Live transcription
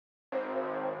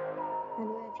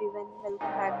everyone, welcome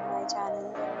back to my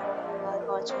channel and now you are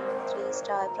watching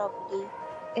 3-star property.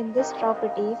 In this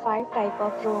property, 5 type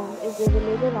of room is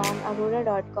available on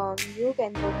agoda.com. You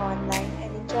can book online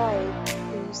and enjoy it.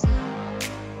 To see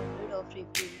hundred of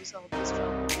reviews of this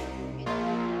property, you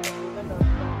can go to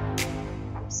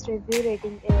agoda.com. Its review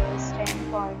rating is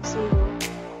 10.0.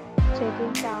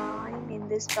 Check-in time in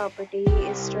this property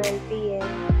is 12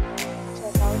 p.m.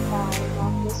 Checkout time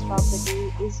of this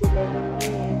property is 11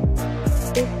 a.m.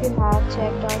 If you have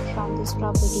checked out from this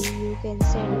property, you can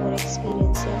send your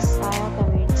experiences via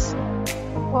comments.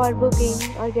 For booking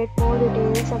or get more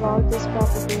details about this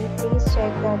property, please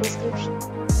check the description.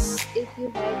 If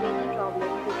you have any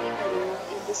problem booking a room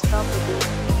in this property,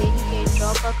 then you can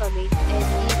drop a comment and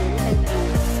we will help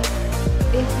you.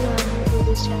 If you are new to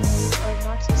this channel or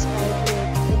not subscribed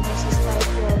yet, then you subscribe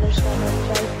to our channel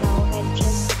right now and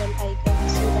press the bell icon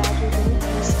so that you don't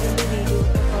miss any video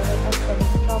of our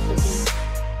upcoming property.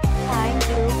 Thank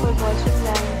you for watching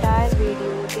the entire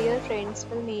video. Dear friends,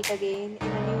 we'll meet again in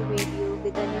a new video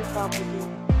with a new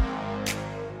property.